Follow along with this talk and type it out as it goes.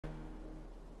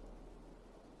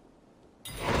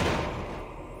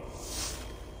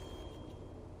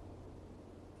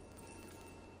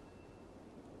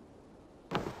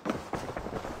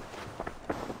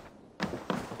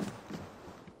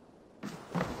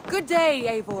Good day,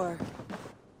 Eivor.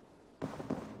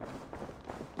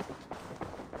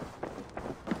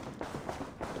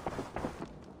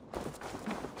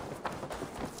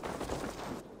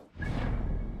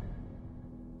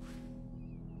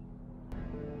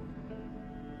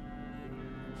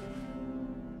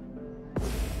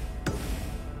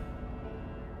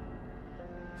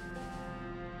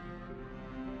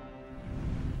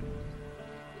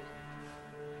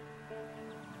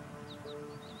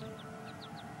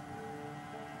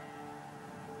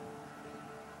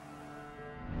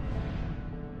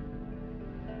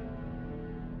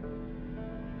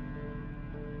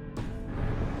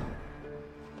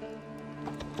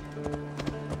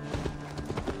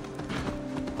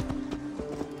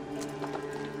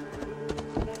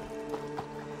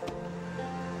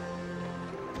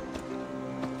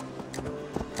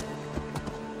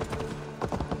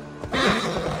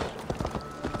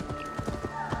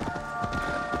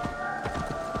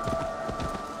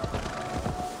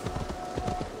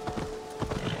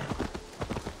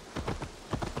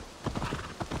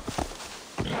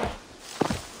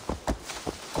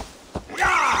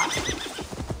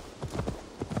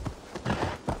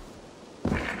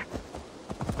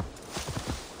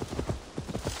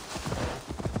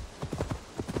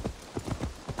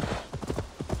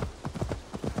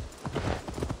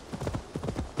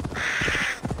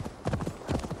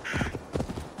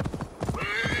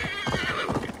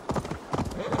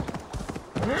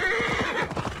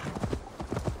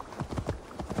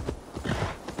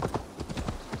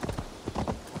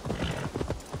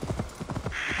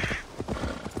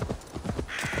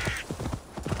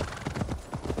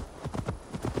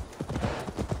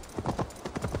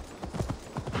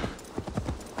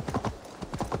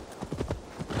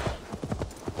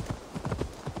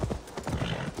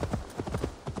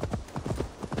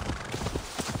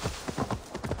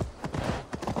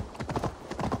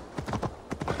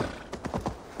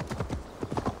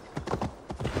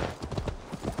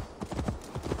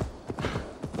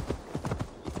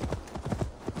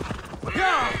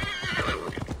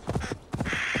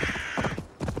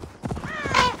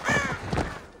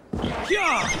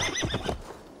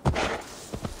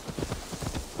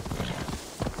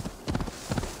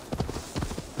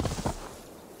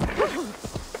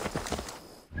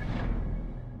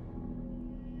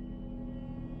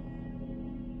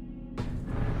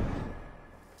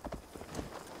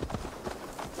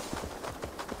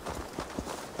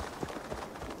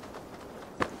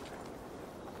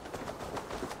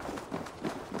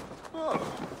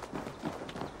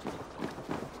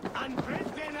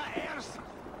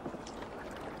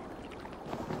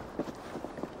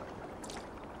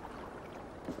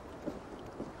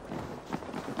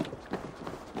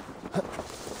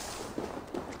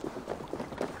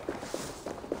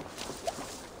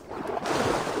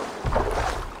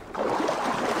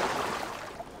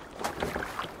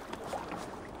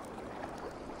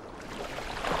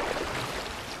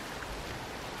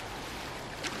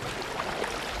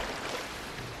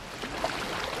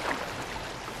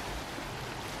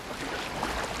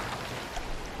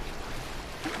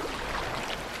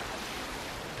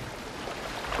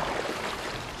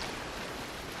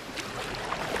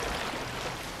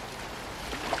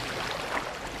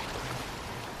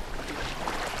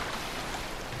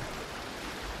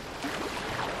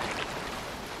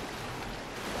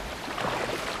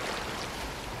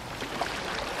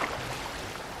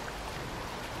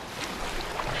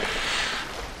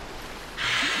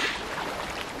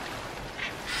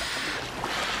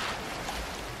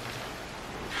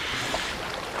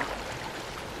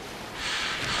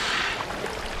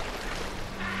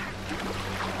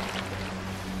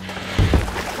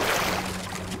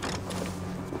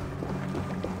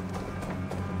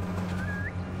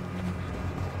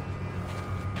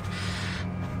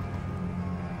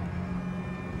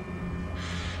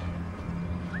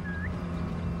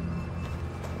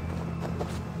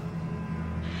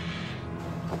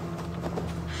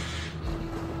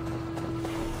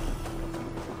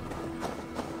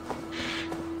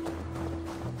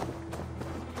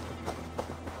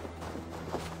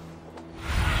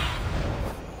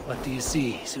 What do you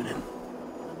see, Sunan?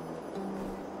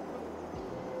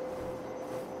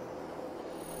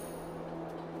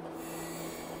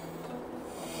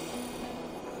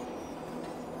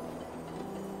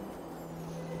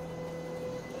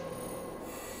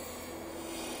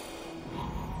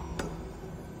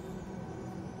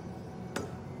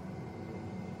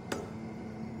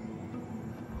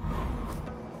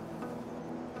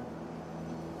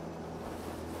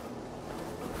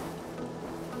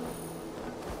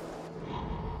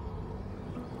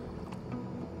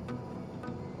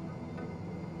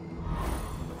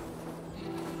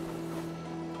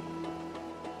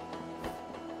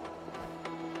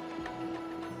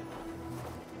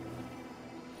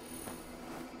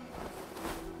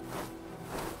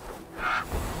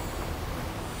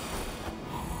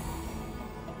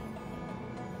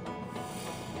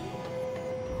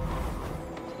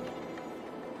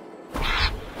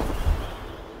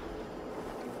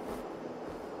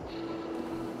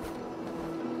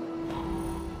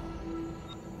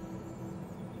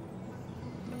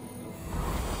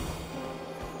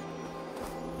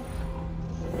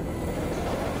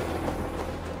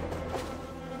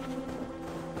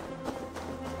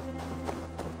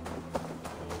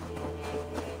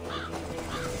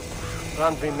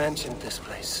 Randvi mentioned this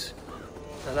place.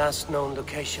 The last known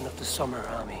location of the Summer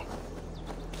Army.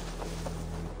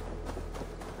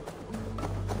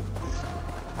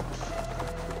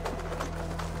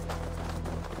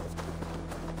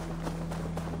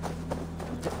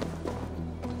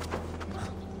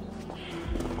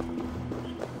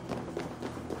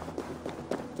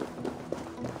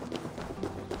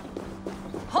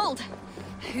 Hold!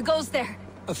 Who goes there?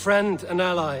 A friend, an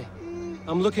ally.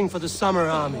 I'm looking for the Summer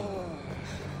Army.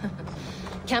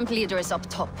 Camp leader is up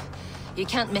top. You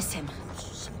can't miss him.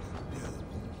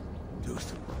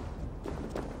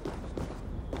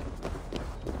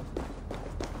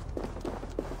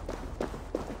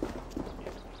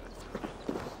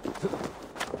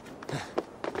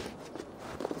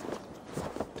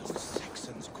 Those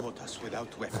Saxons caught us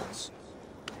without weapons.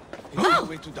 It's no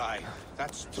way to die.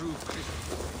 That's true.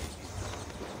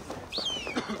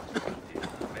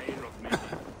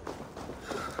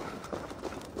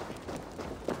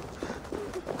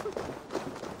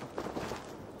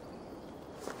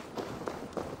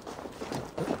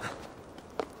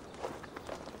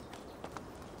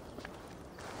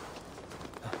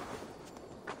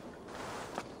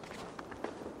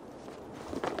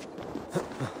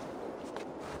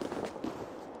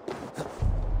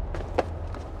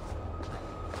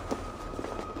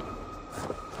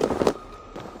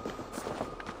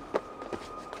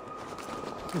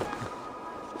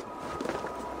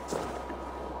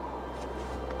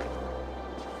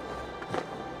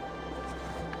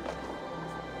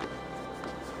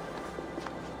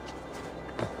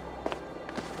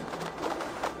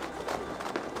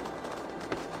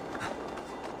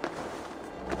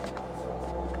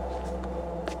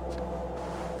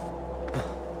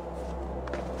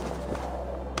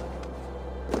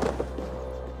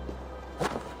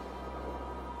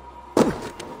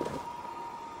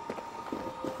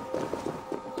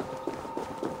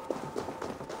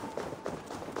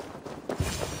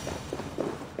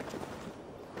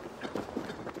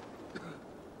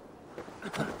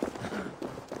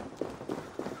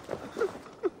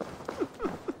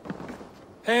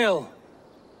 Hail!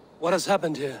 What has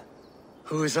happened here?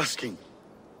 Who is asking?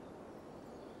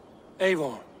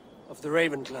 Eivor, of the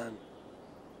Raven clan.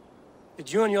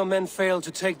 Did you and your men fail to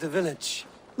take the village?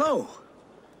 No.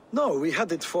 No, we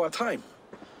had it for a time.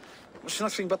 It was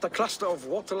nothing but a cluster of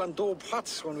wattle and daub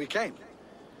huts when we came.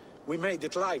 We made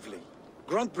it lively.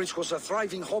 Gruntbridge was a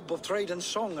thriving hub of trade and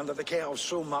song under the care of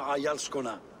Soma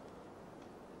Ayalskona.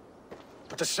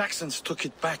 But the Saxons took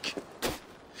it back.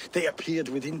 They appeared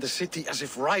within the city as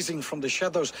if rising from the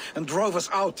shadows and drove us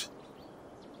out.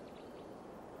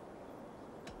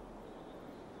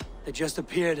 They just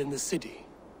appeared in the city.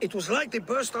 It was like they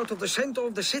burst out of the center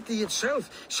of the city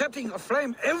itself, setting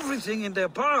aflame everything in their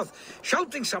path,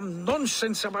 shouting some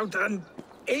nonsense about an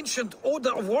ancient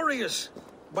order of warriors.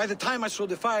 By the time I saw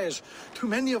the fires, too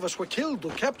many of us were killed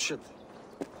or captured.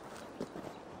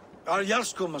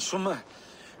 Ayalskona, Soma,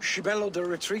 she bellowed a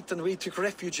retreat and we took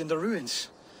refuge in the ruins.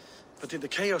 But in the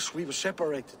chaos, we were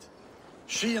separated.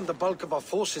 She and the bulk of our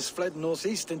forces fled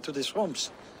northeast into the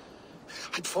swamps.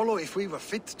 I'd follow if we were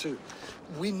fit to.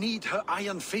 We need her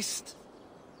iron fist.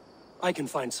 I can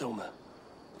find Soma.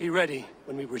 Be ready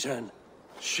when we return.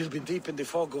 She'll be deep in the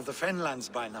fog of the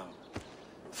Fenlands by now.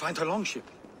 Find her longship.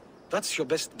 That's your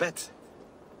best bet.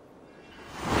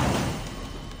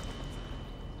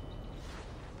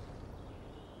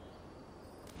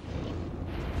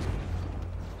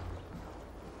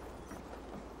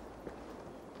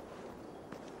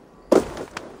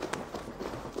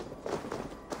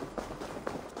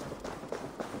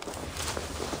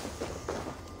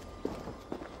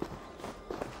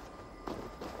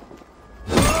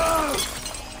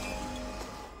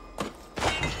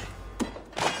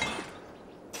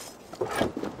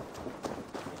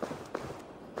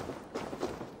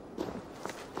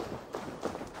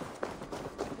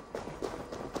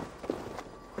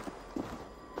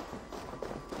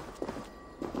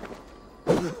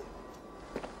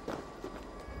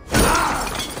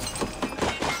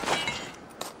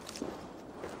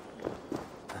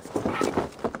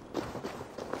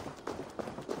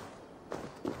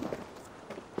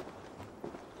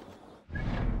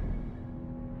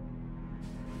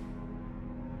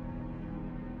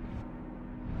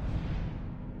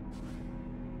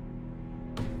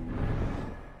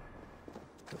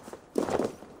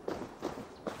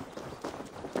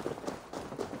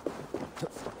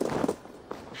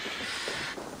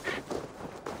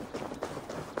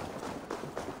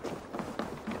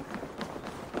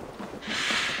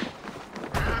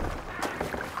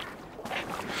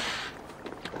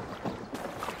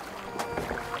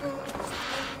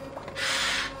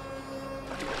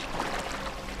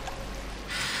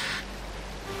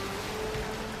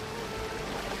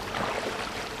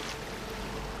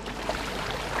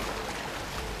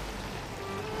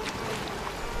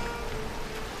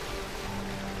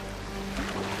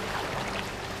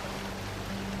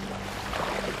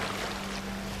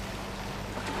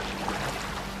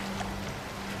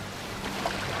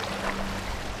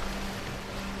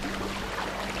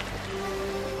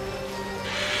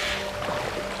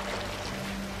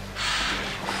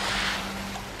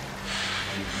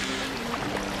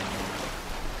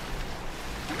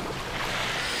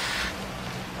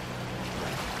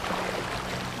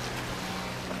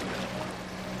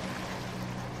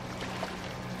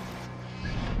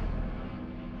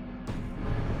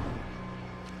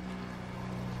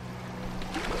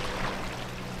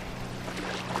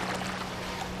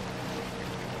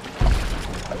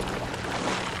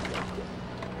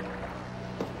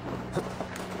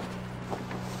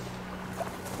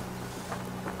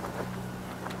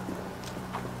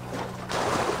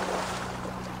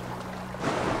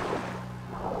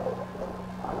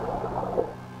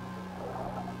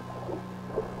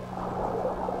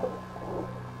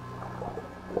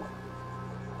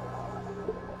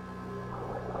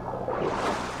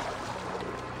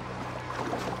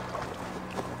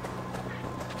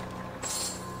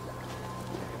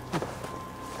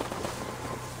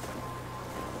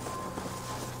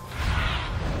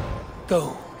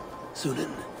 Go,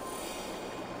 Sunan.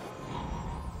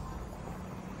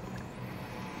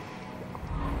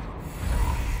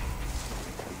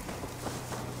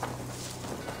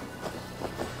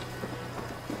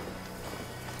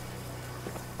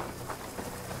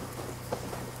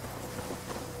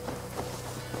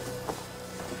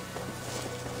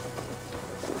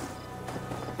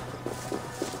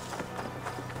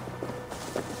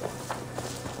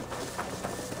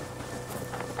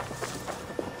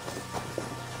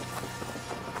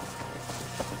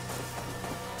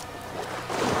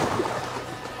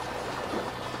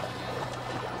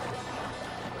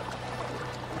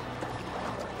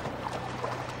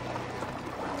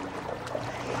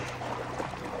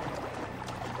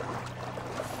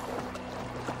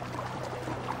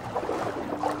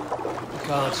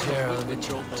 Guards here are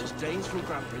vigilant. Those Danes from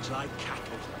Grantbridge like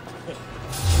cattle.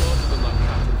 Slaughter them like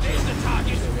cattle. Here's the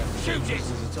target! Shoot it!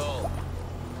 At all.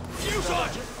 You,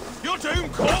 Sergeant! Your doom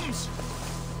comes!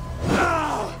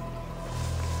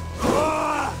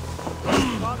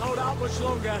 Can't hold out much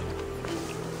longer.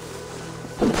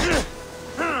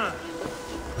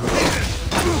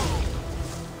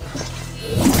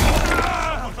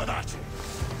 One for that!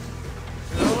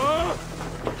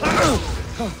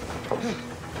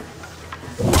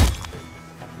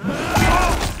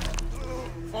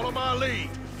 Follow my lead.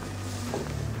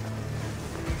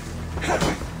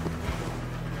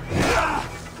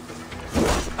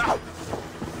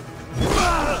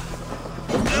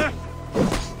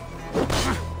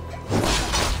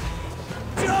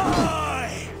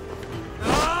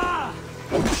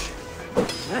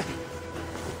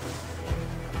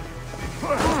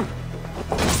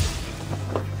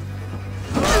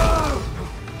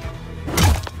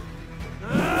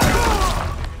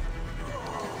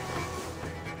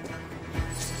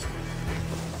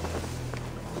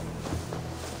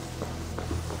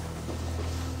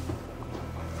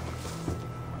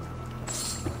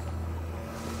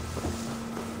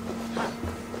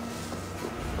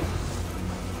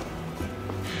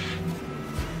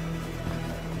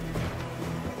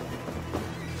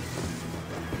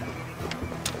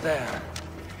 There.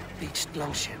 Beached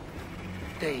longship.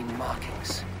 Dane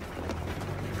markings.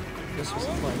 This was a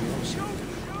fine longship.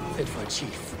 Fit for a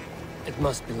chief. It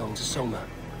must belong to Soma.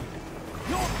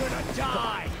 You're gonna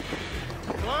die!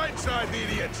 Blindside the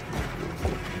idiot!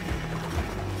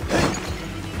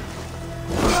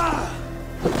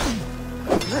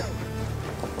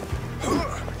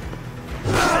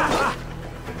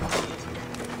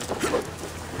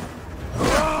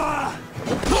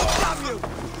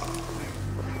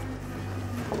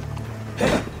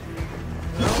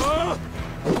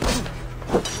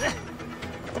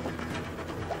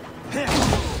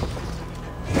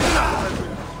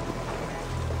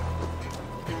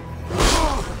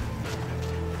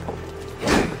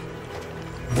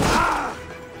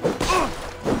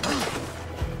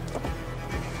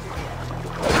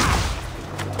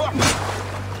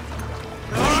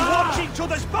 Each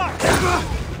other's back!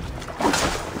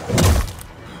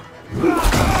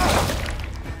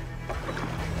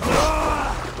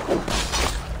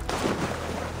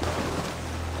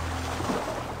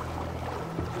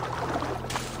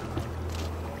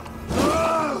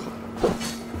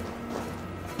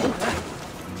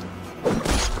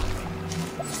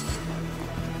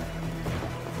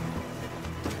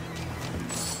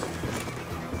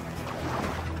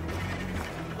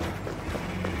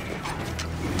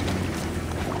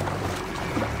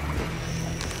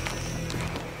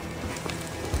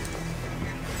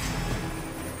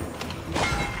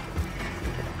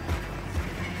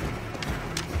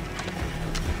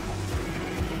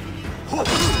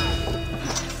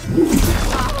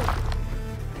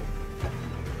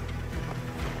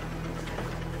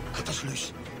 Cut us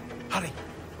loose. Hurry.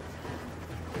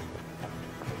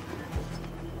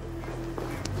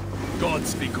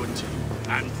 Gods be good to you,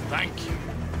 and thank you.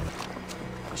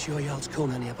 Is your Jarl's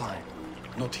Kona nearby?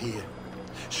 Not here.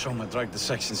 Soma dragged the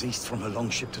Saxons east from her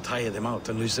longship to tire them out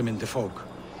and lose them in the fog.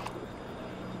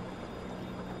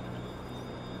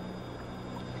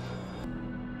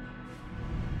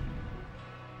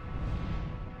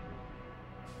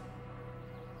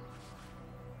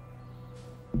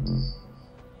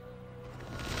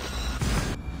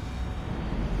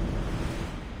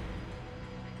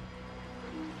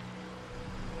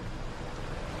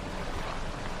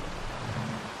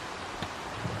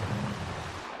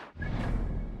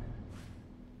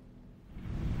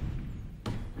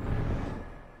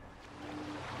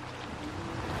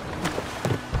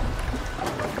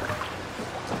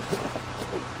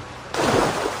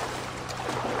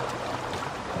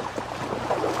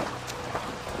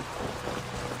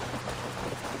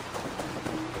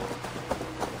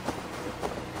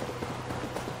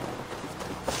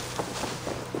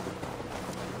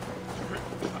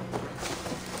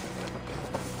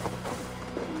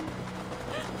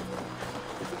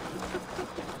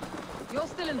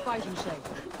 fighting shape.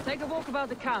 Take a walk about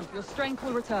the camp. Your strength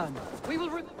will return. We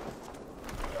will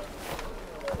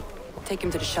Take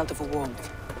him to the shelter for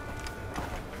warmth.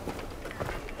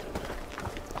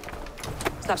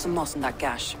 Slap some moss in that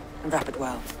gash, and wrap it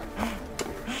well.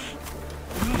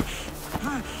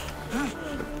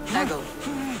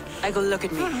 Eggle, look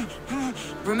at me.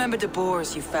 Remember the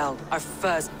boars you felled, our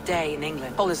first day in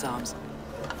England? Hold his arms.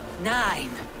 9.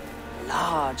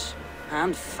 Large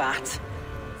and fat.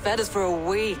 Fed us for a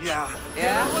week. Yeah.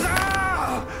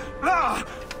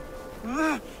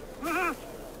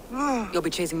 You'll be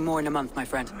chasing more in a month, my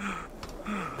friend.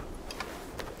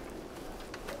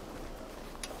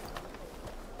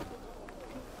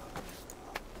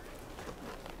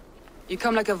 You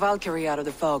come like a Valkyrie out of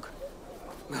the fog.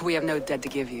 We have no dead to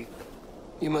give you.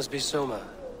 You must be Soma.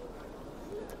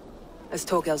 Let's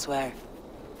talk elsewhere.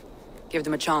 Give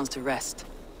them a chance to rest.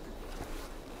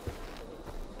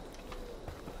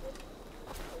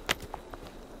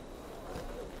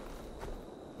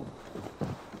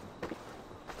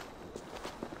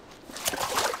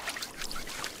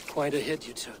 Quite a hit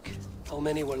you took. How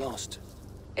many were lost?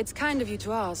 It's kind of you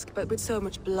to ask, but with so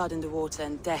much blood in the water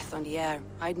and death on the air,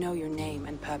 I'd know your name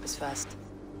and purpose first.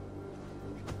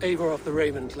 Eivor of the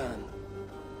Raven clan.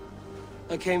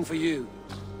 I came for you,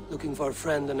 looking for a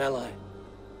friend and ally.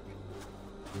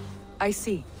 I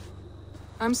see.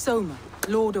 I'm Soma,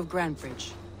 Lord of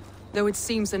Grantebridge. Though it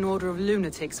seems an order of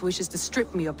lunatics wishes to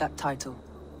strip me of that title.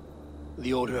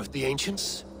 The Order of the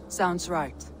Ancients? Sounds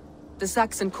right. The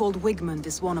Saxon called Wigmund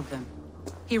is one of them.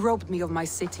 He robbed me of my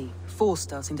city,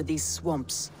 forced us into these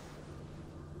swamps.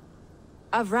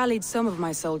 I've rallied some of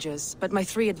my soldiers, but my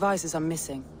 3 advisors are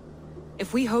missing.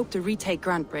 If we hope to retake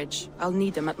Grantebridge, I'll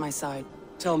need them at my side.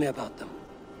 Tell me about them.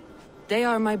 They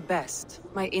are my best,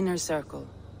 my inner circle.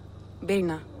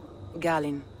 Birna,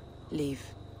 Galin, Liv.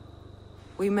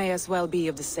 We may as well be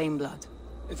of the same blood.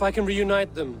 If I can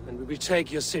reunite them and we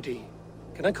retake your city,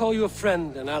 can I call you a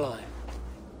friend and ally?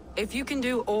 If you can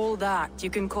do all that, you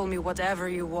can call me whatever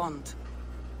you want.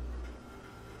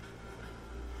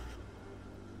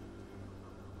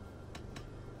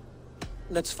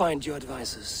 Let's find your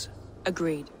advisors.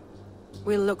 Agreed.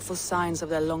 We'll look for signs of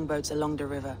their longboats along the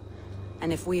river.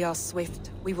 And if we are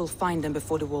swift, we will find them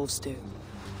before the wolves do.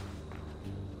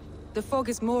 The fog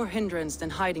is more hindrance than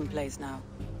hiding place now.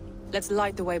 Let's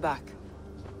light the way back.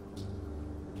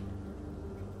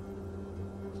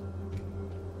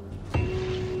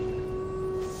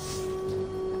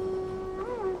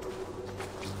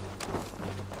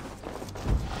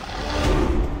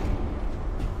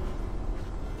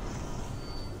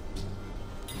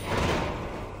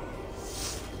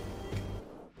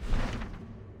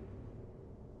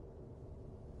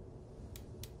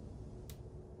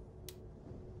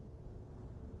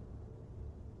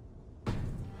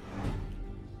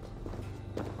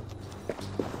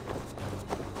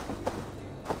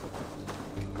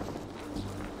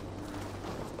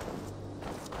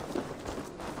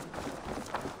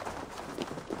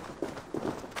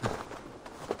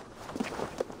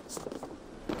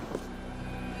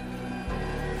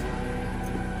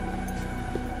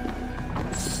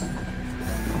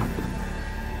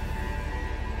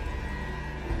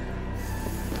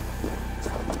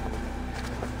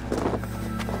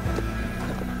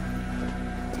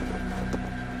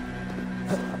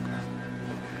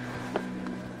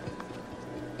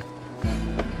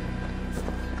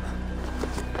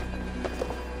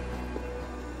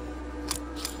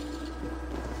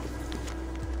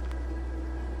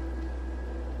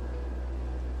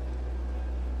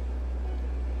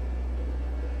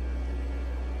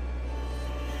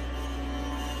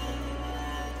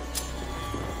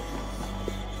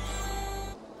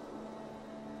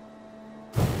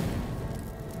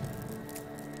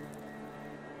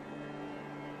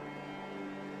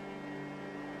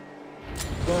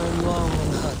 Burn long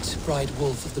on hut, bright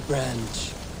wolf of the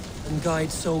branch, and guide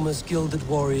Soma's gilded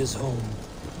warriors home.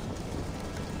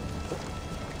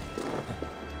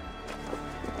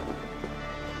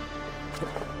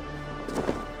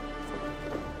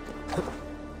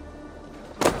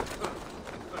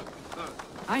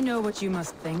 I know what you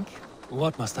must think.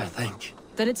 What must I think?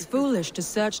 That it's foolish to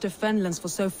search the Fenlands for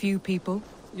so few people.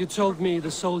 You told me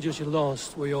the soldiers you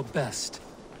lost were your best,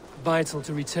 vital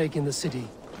to retaking the city.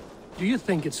 Do you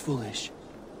think it's foolish?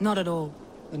 Not at all.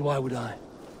 Then why would I?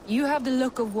 You have the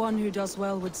look of one who does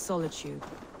well with solitude.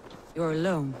 You're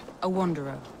alone, a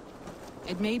wanderer.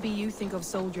 It may be you think of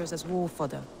soldiers as war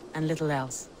fodder, and little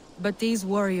else. But these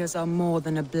warriors are more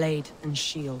than a blade and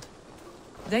shield.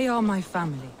 They are my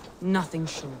family, nothing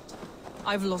short.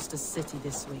 I've lost a city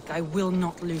this week. I will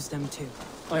not lose them too.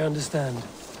 I understand.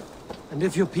 And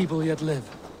if your people yet live,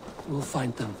 We'll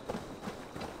find them.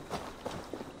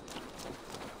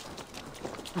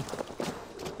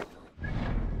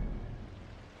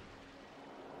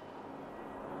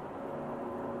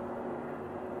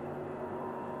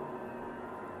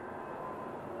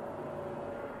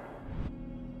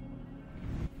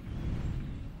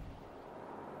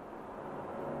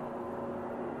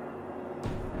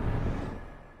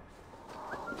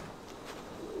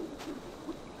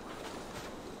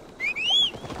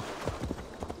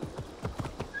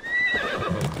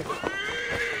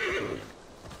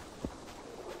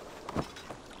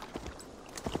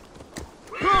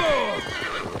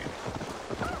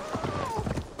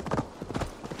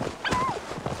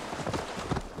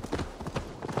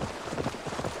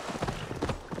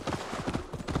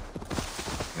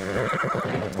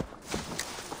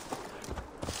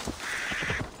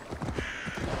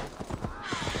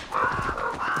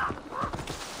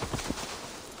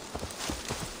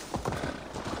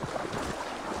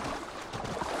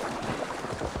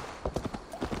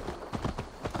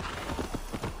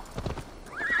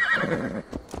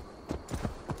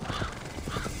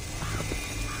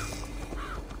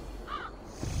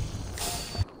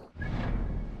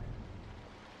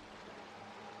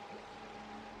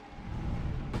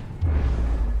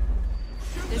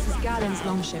 Galen's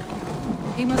longship.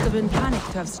 He must have been panicked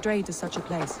to have strayed to such a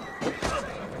place.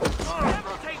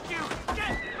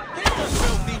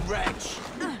 Filthy wretch!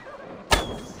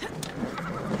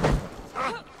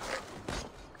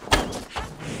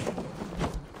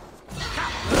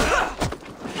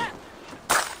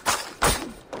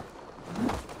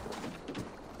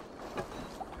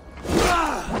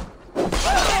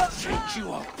 Take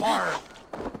you apart!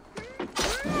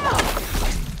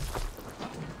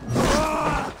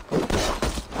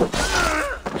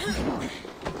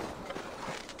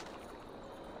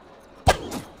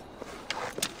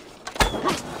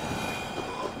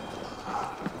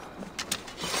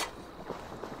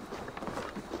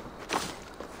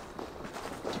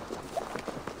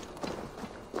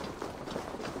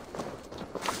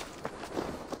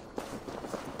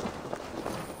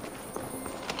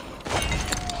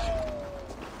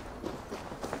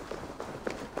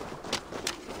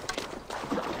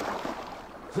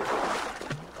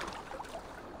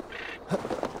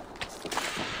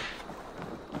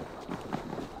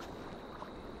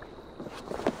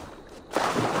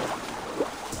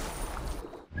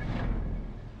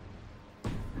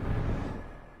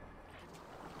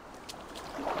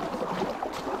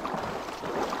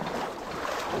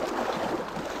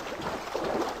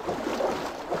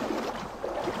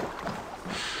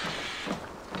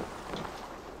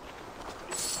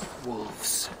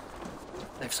 Wolves.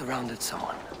 They've surrounded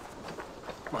someone.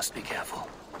 Must be careful.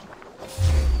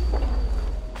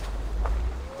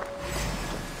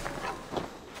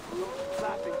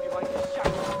 Laughing behind the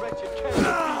shadow, wretched cat.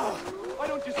 Why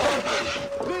don't you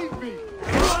stop me? Leave me!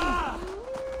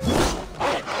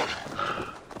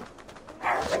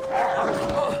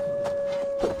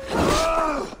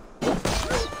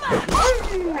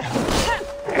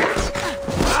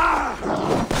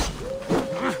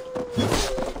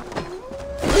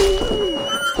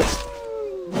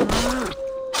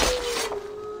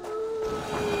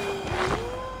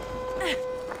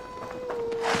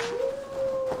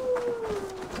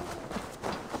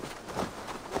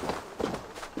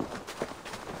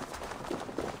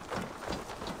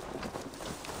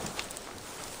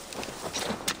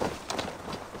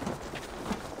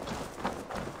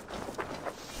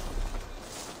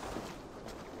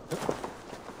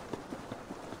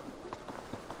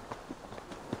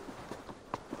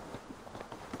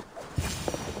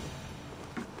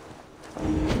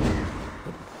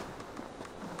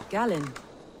 Galen,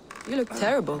 you look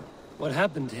terrible. What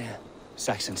happened here?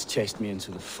 Saxons chased me into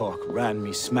the fog, ran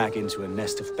me smack into a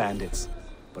nest of bandits.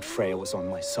 But Freya was on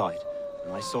my side,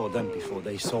 and I saw them before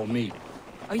they saw me.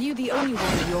 Are you the only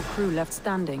one of your crew left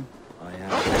standing? I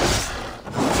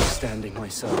am standing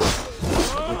myself.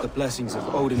 But with the blessings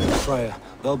of Odin and Freya,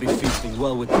 they'll be feasting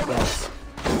well with the gods.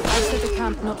 I've set a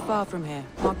camp not far from here,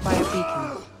 marked by a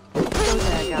beacon. Go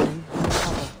there, Galen, and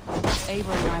cover.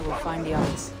 Eivor and I will find the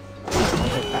others. I'll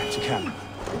head back to camp.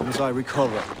 And as I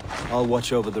recover, I'll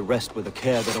watch over the rest with a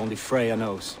care that only Freya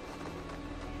knows.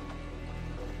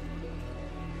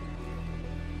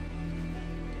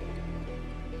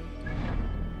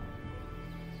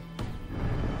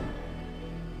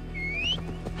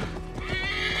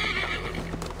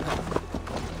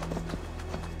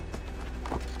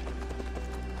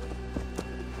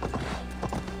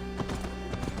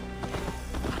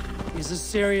 He's a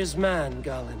serious man,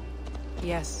 Galen.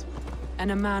 Yes,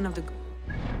 and a man of the...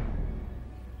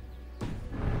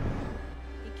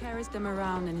 He carries them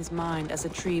around in his mind as a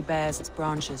tree bears its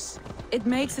branches. It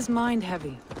makes his mind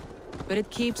heavy, but it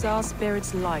keeps our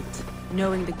spirits light,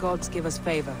 knowing the gods give us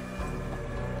favor.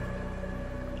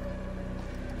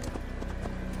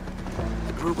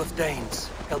 A group of Danes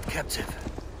held captive.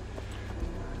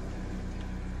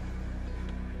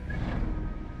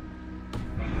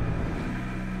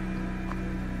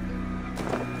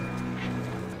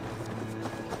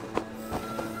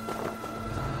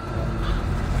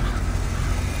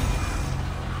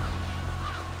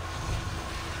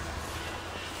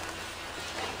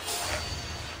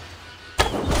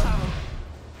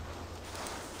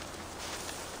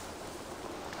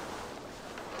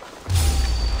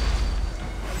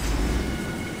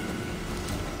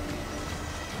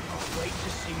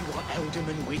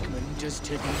 Alderman Wigman does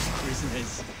to these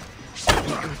prisoners. Should be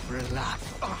good for a laugh.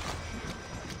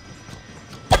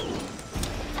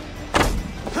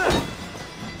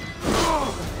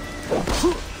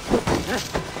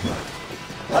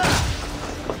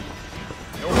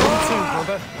 You're wrong too,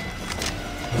 brother.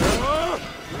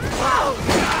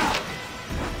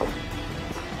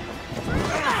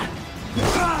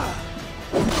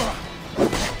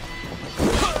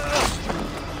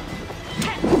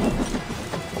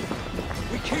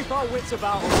 Keep our wits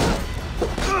about us.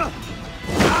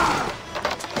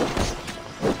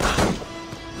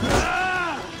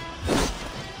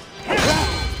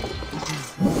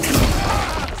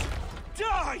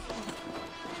 Die!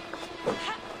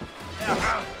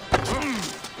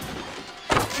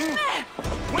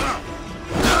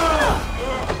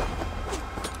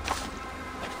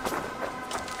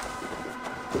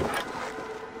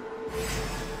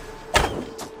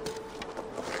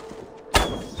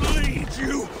 Bleed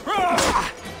you!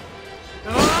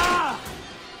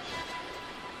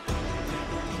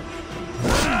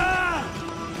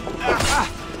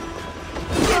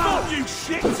 Give up, you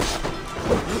shit! I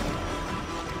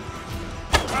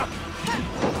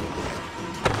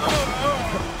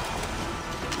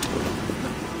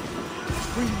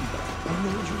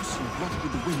know you see what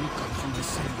with the wind come from the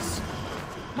sails.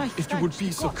 If you would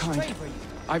be so kind,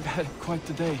 I've had quite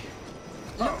the day.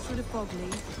 Look through the fog,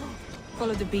 Lee.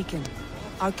 Follow the beacon.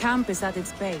 Our camp is at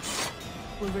its base.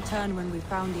 We'll return when we've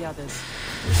found the others.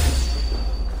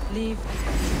 Leave.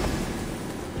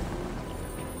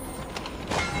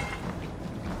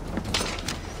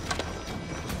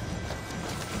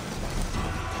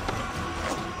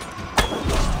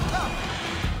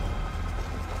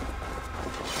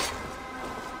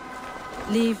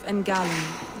 Leave and Galen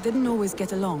didn't always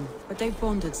get along, but they've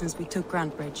bonded since we took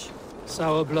Grantbridge.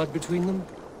 Sour blood between them?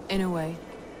 In a way.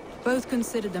 Both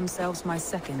considered themselves my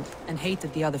second, and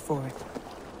hated the other for it.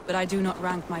 But I do not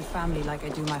rank my family like I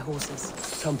do my horses.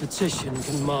 Competition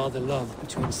can mar the love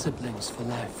between siblings for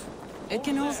life. It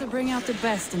can also bring out the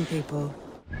best in people.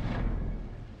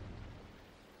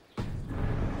 I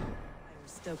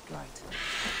was stoked right.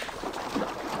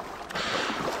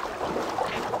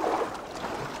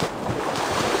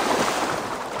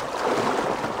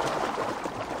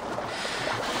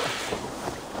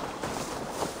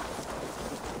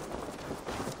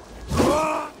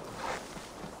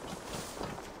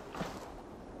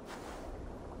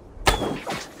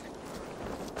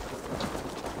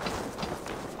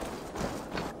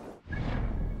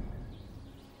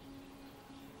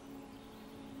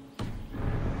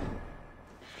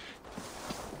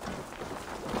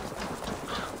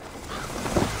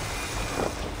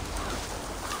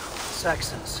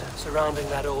 Saxons surrounding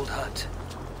that old hut.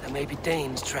 There may be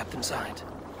Danes trapped inside.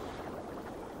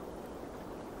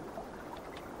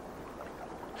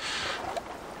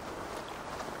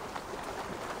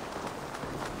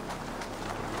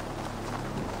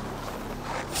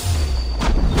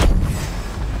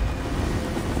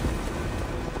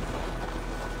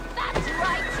 That's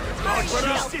right! God, what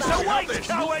else is awake,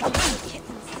 coward?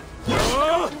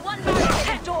 One man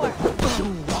at the door! Do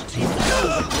what in the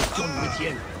hell was done with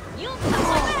you? You'll touch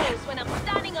my toes when I'm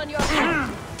standing on your head!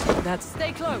 That's...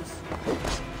 Stay close!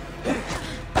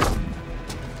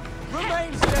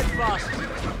 Remain steadfast!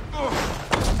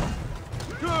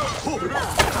 God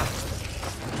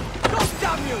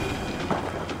damn you!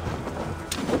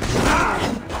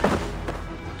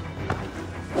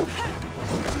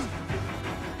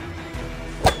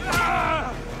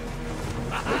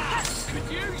 Could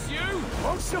use you!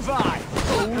 Won't survive!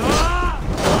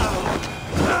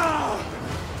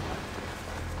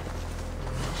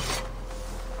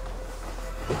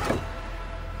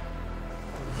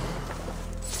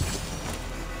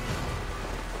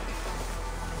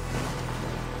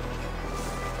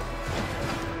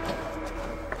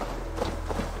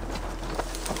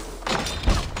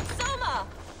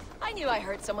 I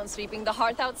heard someone sweeping the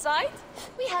hearth outside.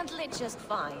 We handle it just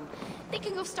fine.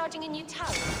 Thinking of starting a new town,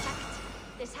 in fact.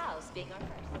 This house being our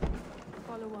first.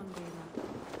 Follow on, Bela.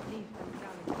 Leave and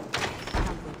Gallon.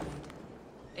 Camp with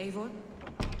me. Eivor,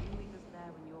 you meet us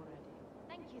there when you're ready.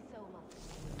 Thank you so much.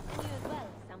 You as well,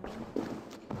 Sambi.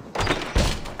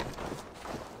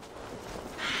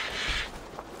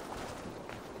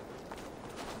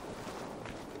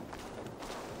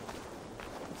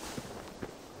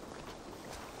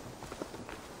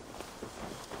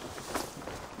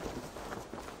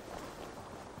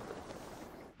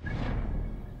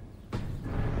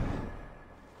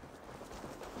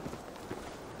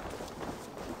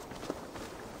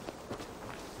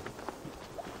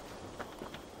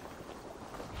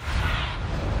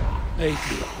 Baby,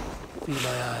 feel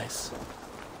my eyes.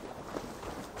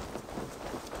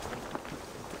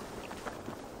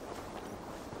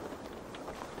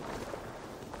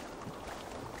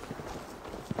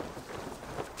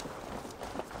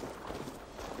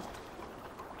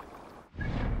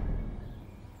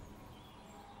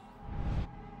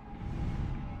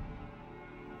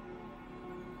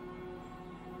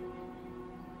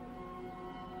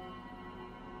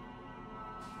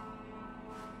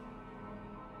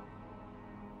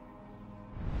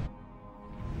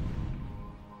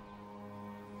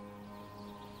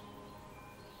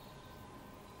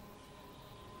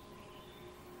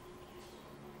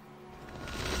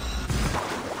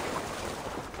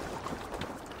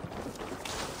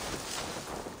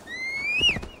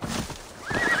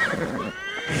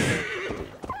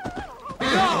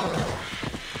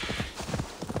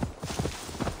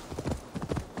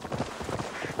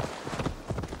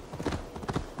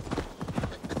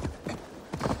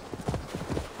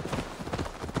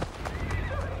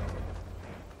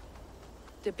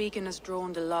 The beacon has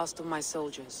drawn the last of my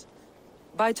soldiers.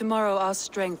 By tomorrow, our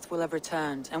strength will have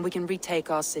returned, and we can retake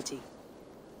our city.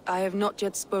 I have not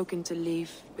yet spoken to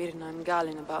Leif, Birna, and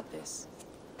Galin about this.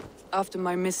 After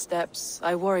my missteps,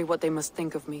 I worry what they must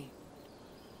think of me.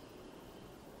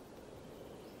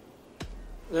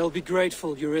 They'll be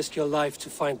grateful you risk your life to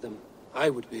find them. I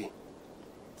would be.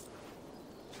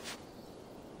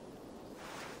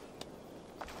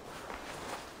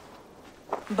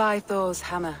 By Thor's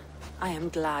hammer, I am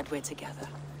glad we're together.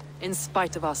 In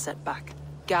spite of our setback.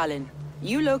 Galin,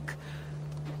 you look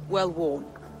well worn.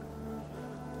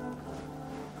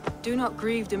 Do not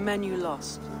grieve the men you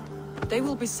lost. They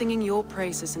will be singing your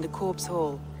praises in the corpse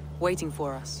hall, waiting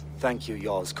for us. Thank you,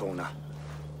 Jarl's Kona.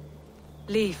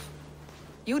 Leif,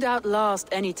 you'd outlast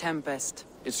any tempest.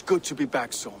 It's good to be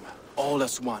back, Soma. All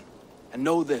as one. And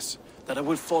know this, that I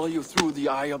will follow you through the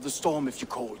eye of the storm if you're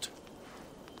cold.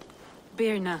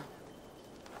 Birna.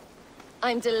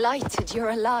 I'm delighted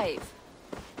you're alive.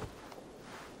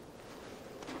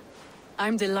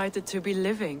 I'm delighted to be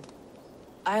living.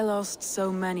 I lost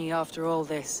so many after all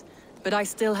this, but I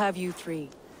still have you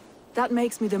three. That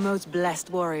makes me the most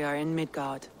blessed warrior in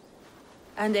Midgard.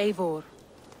 And Eivor,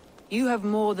 you have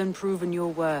more than proven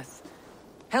your worth.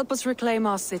 Help us reclaim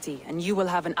our city, and you will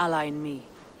have an ally in me.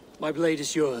 My blade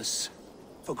is yours.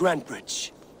 For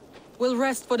Grantebridge. We'll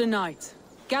rest for the night,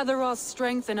 gather our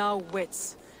strength and our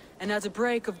wits, and at the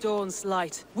break of dawn's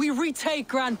light, we retake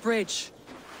Grantebridge!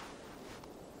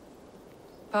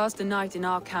 Pass the night in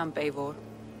our camp, Eivor.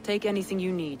 Take anything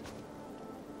you need.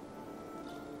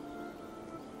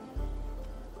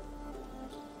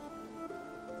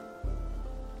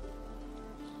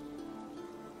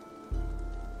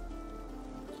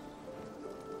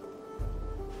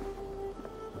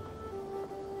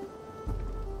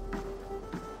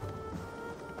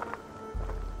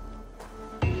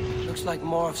 Looks like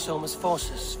more of Soma's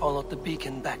forces followed the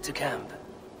beacon back to camp.